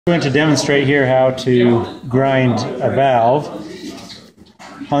I'm going to demonstrate here how to grind a valve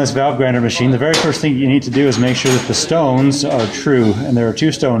on this valve grinder machine. The very first thing you need to do is make sure that the stones are true, and there are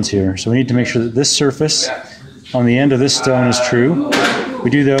two stones here. So we need to make sure that this surface on the end of this stone is true.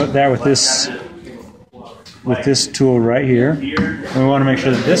 We do that with this tool right here. And we want to make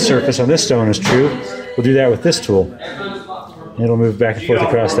sure that this surface on this stone is true. We'll do that with this tool. And it'll move back and forth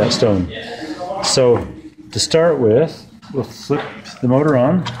across that stone. So to start with, we'll flip the motor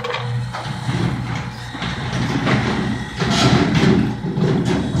on.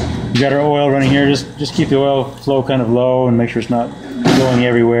 We got our oil running here. Just keep the oil flow kind of low and make sure it's not going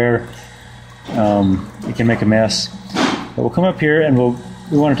everywhere. It can make a mess. But we'll come up here and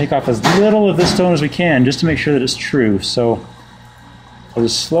we want to take off as little of this stone as we can just to make sure that it's true. So I'll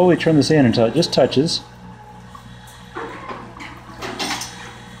just slowly turn this in until it just touches.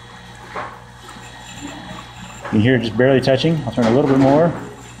 You can hear it just barely touching. I'll turn a little bit more.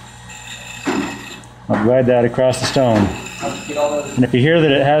 I'll glide that across the stone. And if you hear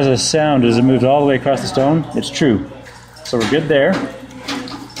that it has a sound as it moves all the way across the stone, it's true. So we're good there.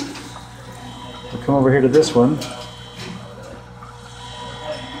 We'll come over here to this one.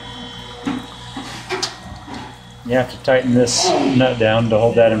 You have to tighten this nut down to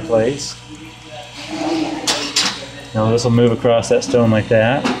hold that in place. Now this will move across that stone like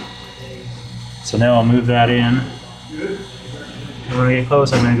that. So now I'll move that in. And when I get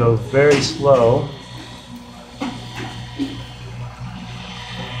close, I'm going to go very slow.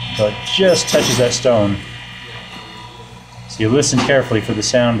 So it just touches that stone. So you listen carefully for the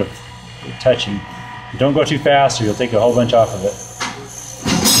sound of it touching. Don't go too fast or you'll take a whole bunch off of it.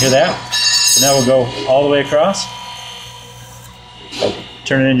 You hear that? So now we'll go all the way across. I'll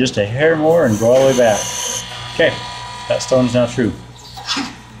turn it in just a hair more and go all the way back. Okay, that stone is now true.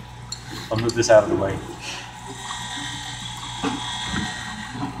 I'll move this out of the way.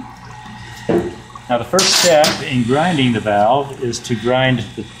 Now the first step in grinding the valve is to grind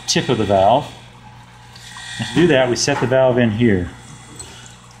the tip of the valve. And to do that, we set the valve in here.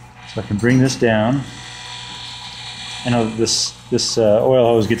 So I can bring this down. I know this oil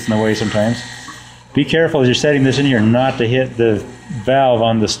hose gets in the way sometimes. Be careful as you're setting this in here not to hit the valve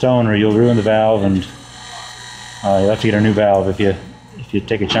on the stone or you'll ruin the valve, and you'll have to get a new valve if you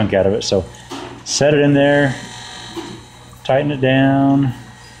take a chunk out of it. So set it in there, tighten it down,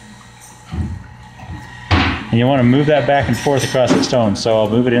 and you want to move that back and forth across the stone. So I'll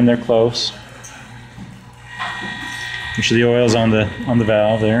move it in there close. Make sure the oil's on the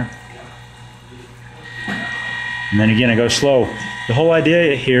valve there. And then again I go slow. The whole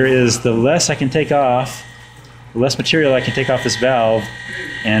idea here is the less I can take off, the less material I can take off this valve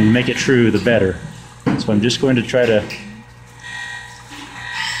and make it true, the better. So I'm just going to try to,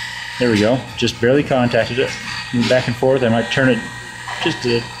 there we go, just barely contacted it. Move back and forth. I might turn it just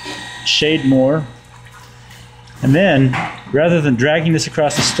a shade more. And then, rather than dragging this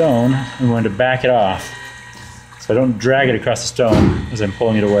across the stone, I'm going to back it off. So I don't drag it across the stone as I'm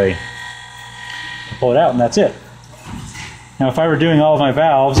pulling it away. I pull it out and that's it. Now if I were doing all of my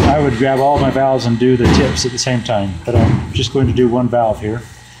valves, I would grab all of my valves and do the tips at the same time. But I'm just going to do one valve here.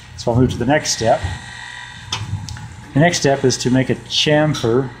 So I'll move to the next step. The next step is to make a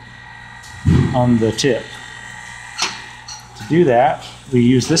chamfer on the tip. To do that, we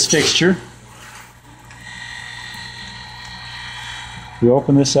use this fixture. We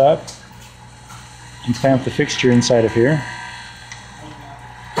open this up and clamp the fixture inside of here.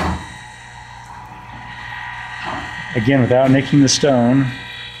 Again, without nicking the stone.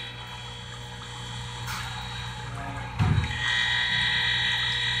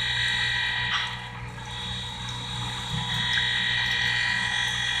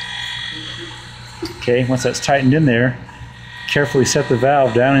 Okay, once that's tightened in there, carefully set the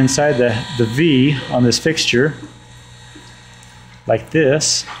valve down inside the V on this fixture, like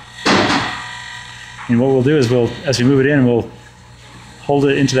this. And what we'll do is as we move it in, we'll hold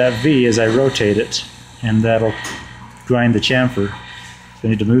it into that V as I rotate it, and that'll grind the chamfer. So I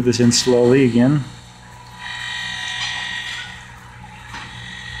need to move this in slowly again.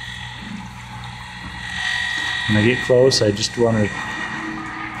 When I get close, I just want to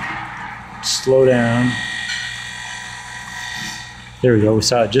slow down. There we go, we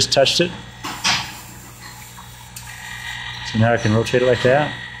saw it just touched it. So now I can rotate it like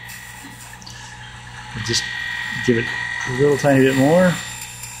that. I'll just give it a little tiny bit more.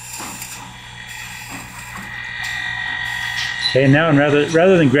 Okay, now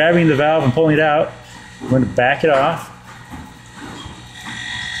rather than grabbing the valve and pulling it out, I'm going to back it off.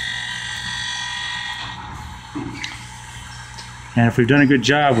 And if we've done a good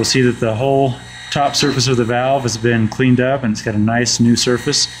job, we'll see that the whole top surface of the valve has been cleaned up and it's got a nice new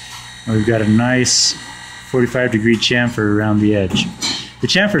surface. And we've got a nice 45-degree chamfer around the edge. The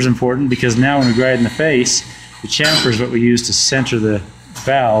chamfer is important because now when we grind in the face, the chamfer is what we use to center the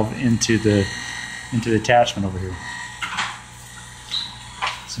valve into the attachment over here.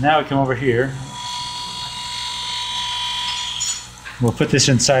 So now we come over here. We'll put this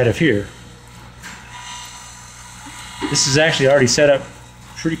inside of here. This is actually already set up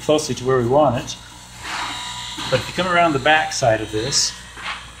pretty closely to where we want it. But if you come around the back side of this,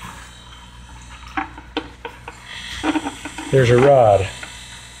 there's a rod.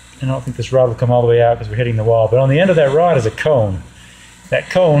 I don't think this rod will come all the way out because we're hitting the wall, but on the end of that rod is a cone. That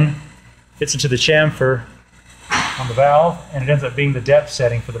cone fits into the chamfer on the valve, and it ends up being the depth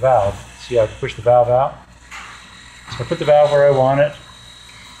setting for the valve. See how I push the valve out? So I put the valve where I want it,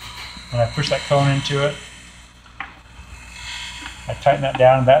 and I push that cone into it. I tighten that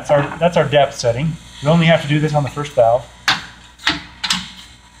down, and that's our depth setting. We only have to do this on the first valve.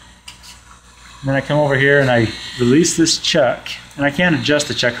 And then I come over here and I release this chuck, and I can adjust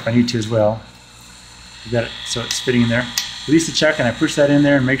the chuck if I need to as well. You got it so it's fitting in there. Release the chuck and I push that in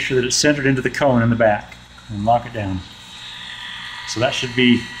there and make sure that it's centered into the cone in the back and lock it down. So that should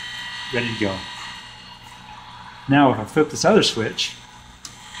be ready to go. Now if I flip this other switch,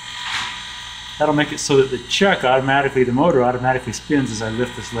 that'll make it so that the chuck automatically, the motor automatically spins as I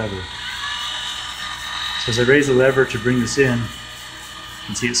lift this lever. So as I raise the lever to bring this in, you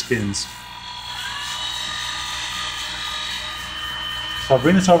can see it spins. So I'll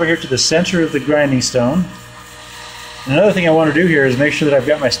bring this over here to the center of the grinding stone. And another thing I want to do here is make sure that I've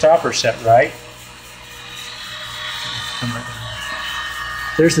got my stopper set right.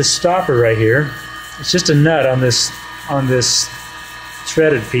 There's this stopper right here. It's just a nut on this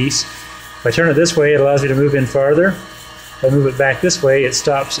threaded piece. If I turn it this way, it allows me to move in farther. If I move it back this way, it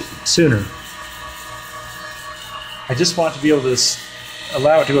stops sooner. I just want to be able to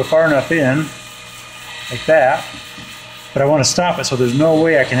allow it to go far enough in, like that, but I want to stop it so there's no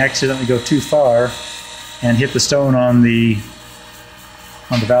way I can accidentally go too far and hit the stone on the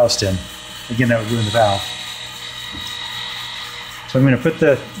valve stem. Again, that would ruin the valve. So I'm going to put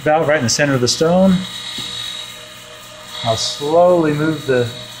the valve right in the center of the stone. I'll slowly move the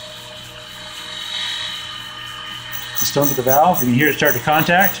stone to the valve. You can hear it start to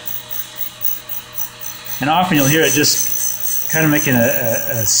contact. And often you'll hear it just kind of making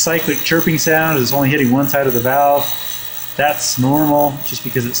a cyclic chirping sound as it's only hitting one side of the valve. That's normal, just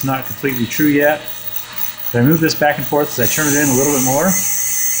because it's not completely true yet. But I move this back and forth as I turn it in a little bit more.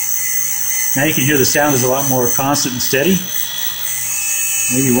 Now you can hear the sound is a lot more constant and steady.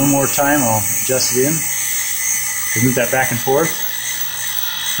 Maybe one more time I'll adjust it in. So move that back and forth.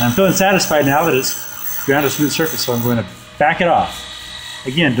 And I'm feeling satisfied now that it's ground a smooth surface, so I'm going to back it off.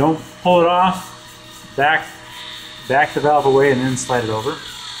 Again, don't pull it off. Back the valve away and then slide it over.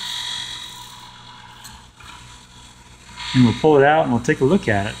 And we'll pull it out and we'll take a look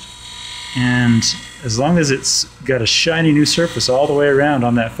at it. And as long as it's got a shiny new surface all the way around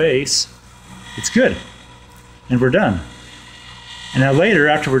on that face, it's good. And we're done. And now later,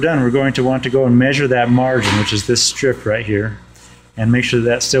 after we're done, we're going to want to go and measure that margin, which is this strip right here, and make sure that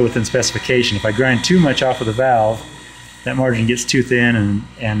that's still within specification. If I grind too much off of the valve, that margin gets too thin,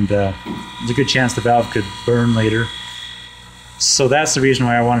 and there's a good chance the valve could burn later. So that's the reason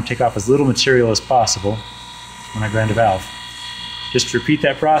why I want to take off as little material as possible when I grind a valve. Just repeat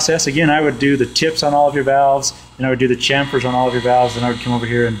that process. Again, I would do the tips on all of your valves, and I would do the chamfers on all of your valves, and I would come over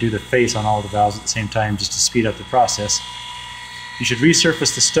here and do the face on all of the valves at the same time just to speed up the process. You should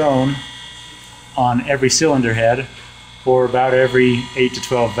resurface the stone on every cylinder head, or about every 8 to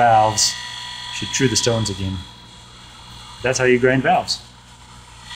 12 valves. You should true the stones again. That's how you grind valves.